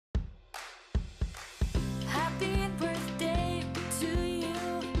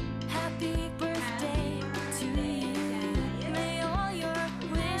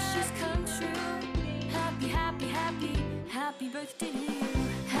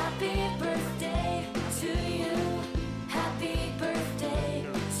Happy birthday to you. Happy birthday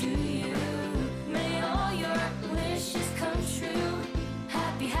to you. May all your wishes come true.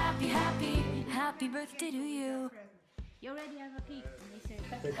 Happy, happy, happy, happy birthday to you. You already have a peek.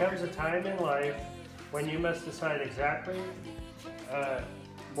 There comes a time in life when you must decide exactly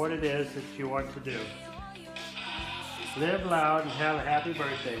what it is that you want to do. Live loud and have a happy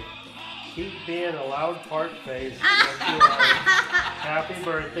birthday. Keep being a loud fart face. Happy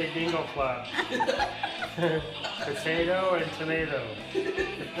birthday, Dingle Flop. Potato and tomato.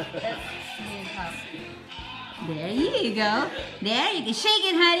 There you go. There you go. Shake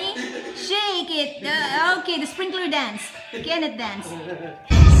it, honey. Shake it. Okay, the sprinkler dance. Kenneth dance.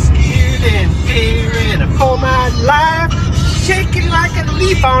 Skidding, fearing for my life, shaking like a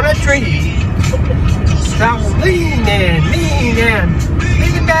leaf on a tree. Stop leaning,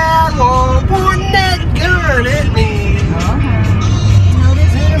 thinking bad wall, pointing that gun at me.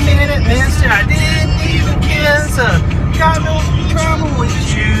 In a minute, mister, I didn't even kiss her. Got no trouble with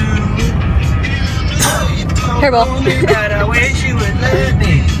you. Terrible. But I wish you would let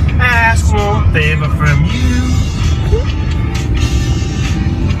me ask one favor from you.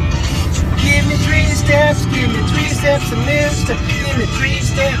 Give me 3 steps, mister. Give me 3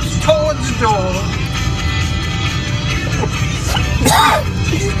 steps towards the door.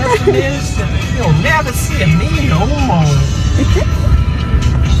 Mister, you'll never see me no more.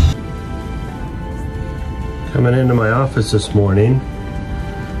 Coming into my office this morning,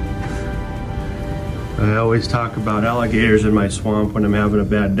 I always talk about alligators in my swamp when I'm having a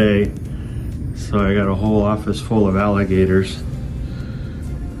bad day. So I got a whole office full of alligators.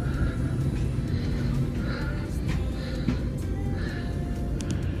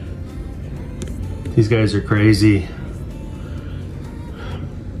 These guys are crazy.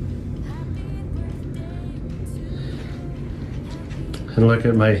 And look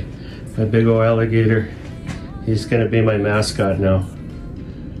at my big old alligator. He's gonna be my mascot now.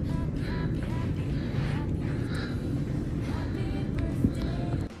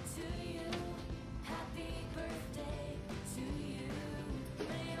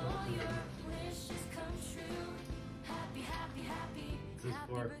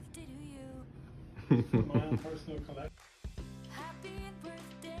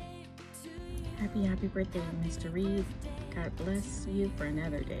 Happy birthday, Mr. Reed. God bless you for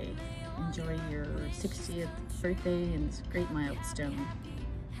another day. Enjoy your 60th birthday and this great milestone.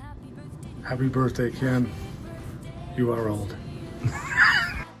 Happy birthday, Ken. You are old.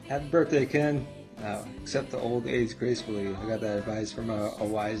 Happy birthday, Ken. Accept the old age gracefully. I got that advice from a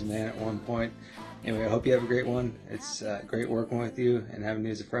wise man at one point. Anyway, I hope you have a great one. It's great working with you and having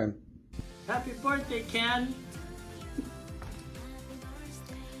you as a friend. Happy birthday, Ken.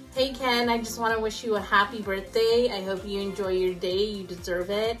 Hey Ken, I just want to wish you a happy birthday. I hope you enjoy your day. You deserve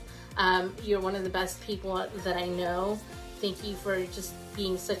it. You're one of the best people that I know. Thank you for just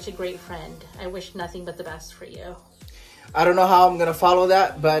being such a great friend. I wish nothing but the best for you. I don't know how I'm gonna follow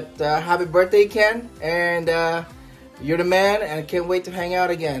that, but happy birthday, Ken, and you're the man, and I can't wait to hang out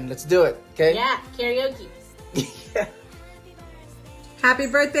again. Let's do it, okay? Yeah, karaoke. Yeah. Happy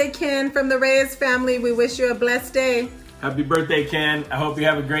birthday, Ken, from the Reyes family. We wish you a blessed day. Happy birthday, Ken. I hope you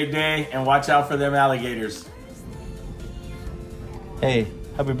have a great day, and watch out for them alligators. Hey,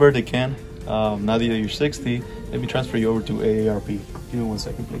 happy birthday, Ken. Now that you're 60, let me transfer you over to AARP. Give me 1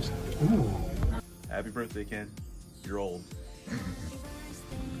 second, please. Ooh. Happy birthday, Ken. You're old.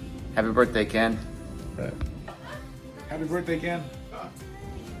 Happy birthday, Ken. Happy birthday, Ken.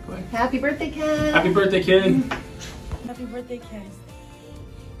 Happy birthday, Ken. Happy birthday, Ken. Happy birthday, Ken.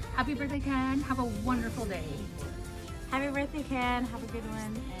 Happy birthday, Ken. Have a wonderful day. Happy birthday, Ken. Have a good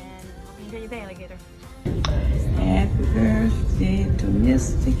one, and hope you enjoy your day, alligator. Happy birthday to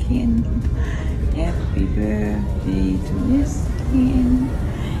Mr. Ken. Happy birthday to Mr. Ken.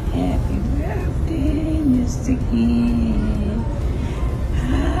 Happy birthday, Mr. Ken.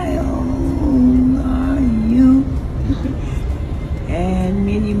 How old are you? And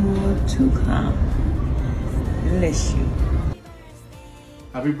many more to come. Bless you.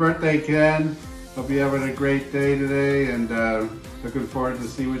 Happy birthday, Ken. Hope you're having a great day today, and looking forward to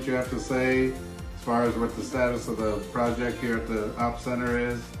see what you have to say as far as what the status of the project here at the Op Center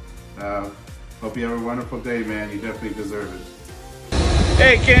is. Hope you have a wonderful day, man. You definitely deserve it.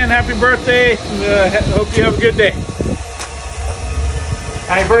 Hey, Ken, happy birthday. Hope you have a good day.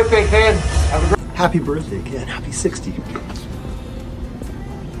 Happy birthday, Ken. Happy birthday, Ken. Happy 60.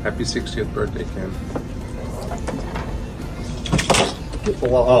 Happy 60th birthday, Ken.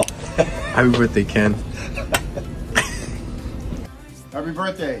 Oh. Happy birthday, Ken. Happy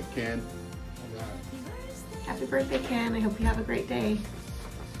birthday, Ken. Happy birthday, Ken. I hope you have a great day.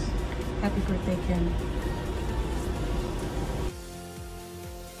 Happy birthday, Ken.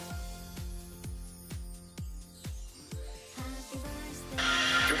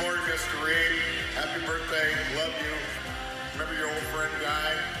 Good morning, Mr. Reed. Happy birthday. Love you. Remember your old friend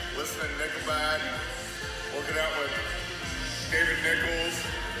Guy? Listening to Nickelback. Working out with David Nichols.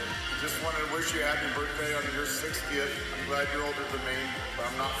 Just wanted to wish you a happy birthday on your 60th. I'm glad you're older than me, but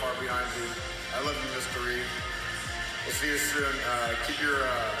I'm not far behind you. I love you, Mr. Reed. We'll see you soon. Keep your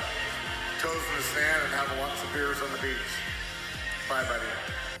toes in the sand and have lots of beers on the beach. Bye, buddy.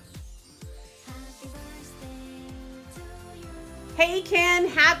 Hey Ken,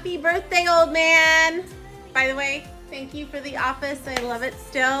 happy birthday, old man. By the way, thank you for the office. I love it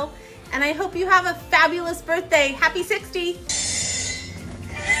still. And I hope you have a fabulous birthday. Happy 60.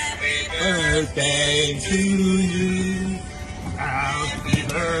 Happy birthday to you. Happy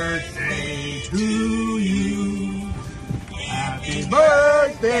birthday to you. Happy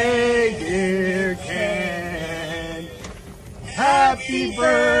birthday, dear Ken. Happy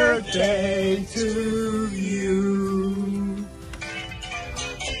birthday to you.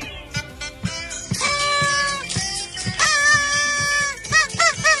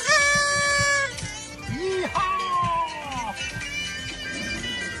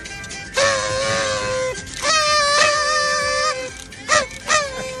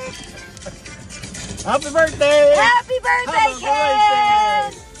 Happy birthday! Happy birthday,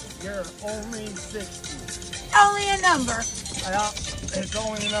 Ken! You're only 60. Only a number. Yeah, it's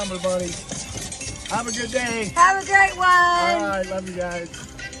only a number, buddy. Have a good day. Have a great one. All right, love you guys.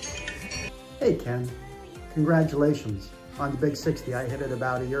 Hey, Ken. Congratulations on the big 60. I hit it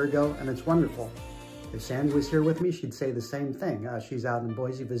about a year ago, and it's wonderful. If Sandy was here with me, she'd say the same thing. She's out in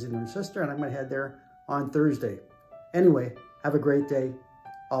Boise visiting her sister, and I'm going to head there on Thursday. Anyway, have a great day.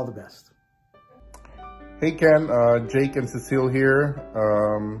 All the best. Hey Ken, Jake and Cecile here.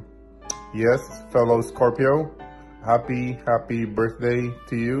 Yes, fellow Scorpio. Happy birthday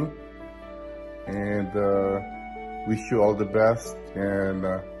to you. And wish you all the best and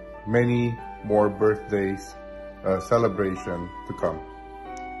many more birthdays celebration to come.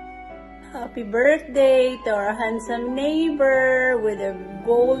 Happy birthday to our handsome neighbor with a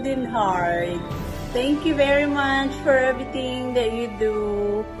golden heart. Thank you very much for everything that you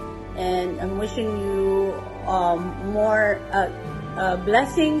do. And I'm wishing you more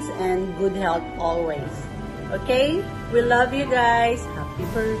blessings and good health always. Okay? We love you guys. Happy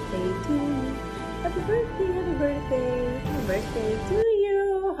birthday to you. Happy birthday, happy birthday, happy birthday to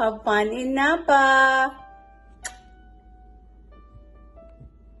you. Have fun in Napa.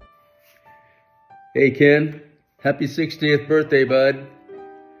 Hey Ken, happy 60th birthday, bud.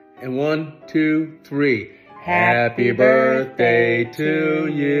 And 1, 2, 3. Happy birthday to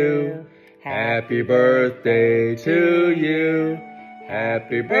you. Happy birthday to you.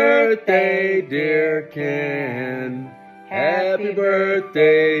 Happy birthday, dear Ken. Happy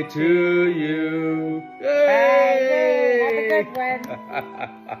birthday to you. Yay!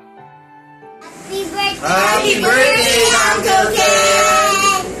 Happy birthday, Uncle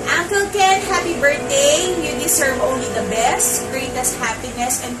Ken! Uncle Ken, happy birthday. You deserve only the best, greatest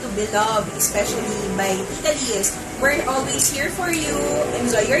happiness, and to be loved, especially by Tita Liz. We're always here for you.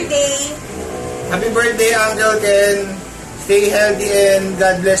 Enjoy your day. Happy birthday, Uncle Ken. Stay healthy and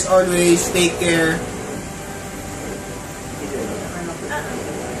God bless always. Take care.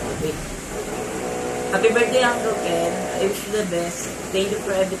 Happy birthday, Uncle Ken. I wish you the best. Thank you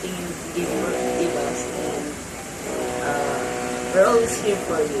for everything you give us. And we're always here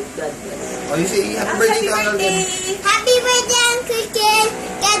for you. God bless. Oh, you say happy birthday to Uncle Ken. Happy birthday, Uncle Ken.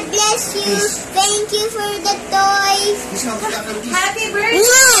 God bless you. Peace. Thank you for the toys. Happy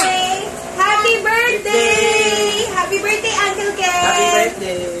birthday! Happy birthday! Happy birthday, Uncle Ken! Happy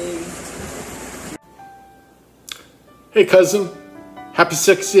birthday! Hey cousin, happy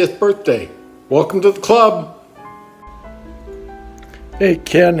 60th birthday. Welcome to the club. Hey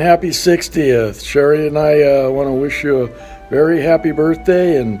Ken, happy 60th. Sherry and I want to wish you a very happy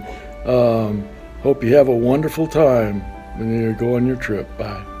birthday and hope you have a wonderful time when you go on your trip.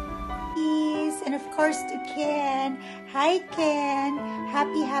 Bye. And of course to Ken. Hi Ken,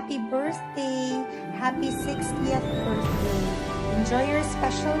 happy birthday. Happy 60th birthday. Enjoy your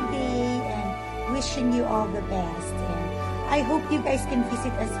special day and wishing you all the best. And I hope you guys can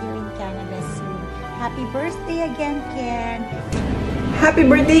visit us here in Canada soon. Happy birthday again, Ken. Happy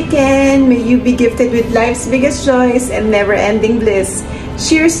birthday, Ken. May you be gifted with life's biggest joys and never-ending bliss.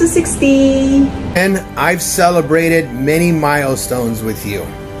 Cheers to 60. And I've celebrated many milestones with you.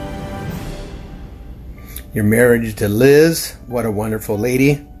 Your marriage to Liz, what a wonderful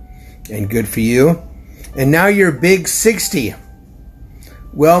lady, and good for you. And now your big 60.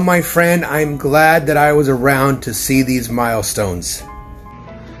 Well, my friend, I'm glad that I was around to see these milestones.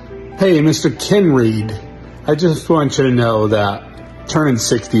 Hey, Mr. Ken Reed, I just want you to know that turning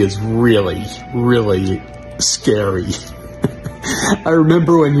 60 is really, really scary. I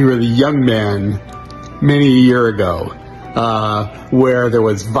remember when you were the young man many a year ago, where there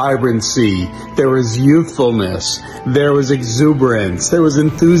was vibrancy, there was youthfulness, there was exuberance, there was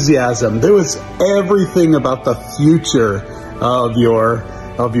enthusiasm, there was everything about the future of your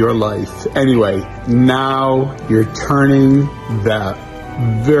life. Anyway, now you're turning that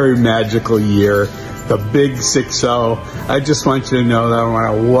very magical year, the big 6-0. I just want you to know that I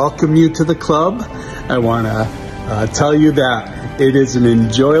want to welcome you to the club. I want to tell you that it is an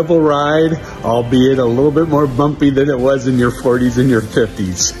enjoyable ride, albeit a little bit more bumpy than it was in your 40s and your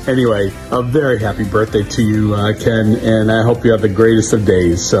 50s. Anyway, a very happy birthday to you, Ken, and I hope you have the greatest of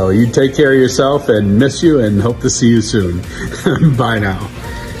days. So you take care of yourself, and miss you, and hope to see you soon. Bye now.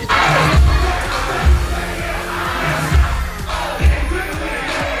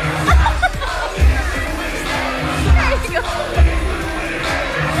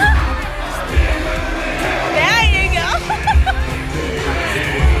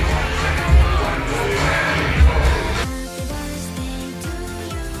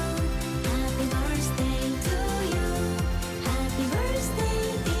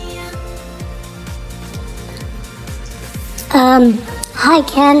 Hi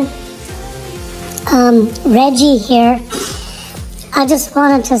Ken, Reggie here. I just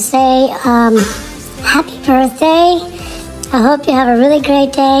wanted to say happy birthday. I hope you have a really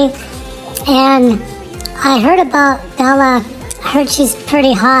great day. And I heard about Bella. I heard she's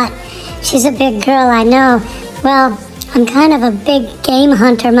pretty hot. She's a big girl, I know. Well, I'm kind of a big game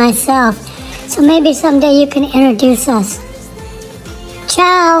hunter myself, so maybe someday you can introduce us.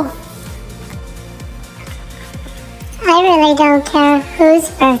 Ciao! I really don't care whose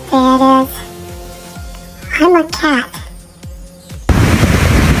birthday it is. I'm a cat.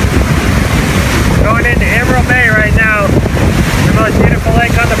 Going into Emerald Bay right now. The most beautiful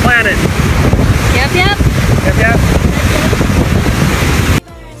lake on the planet. Yep, yep. Yep, yep.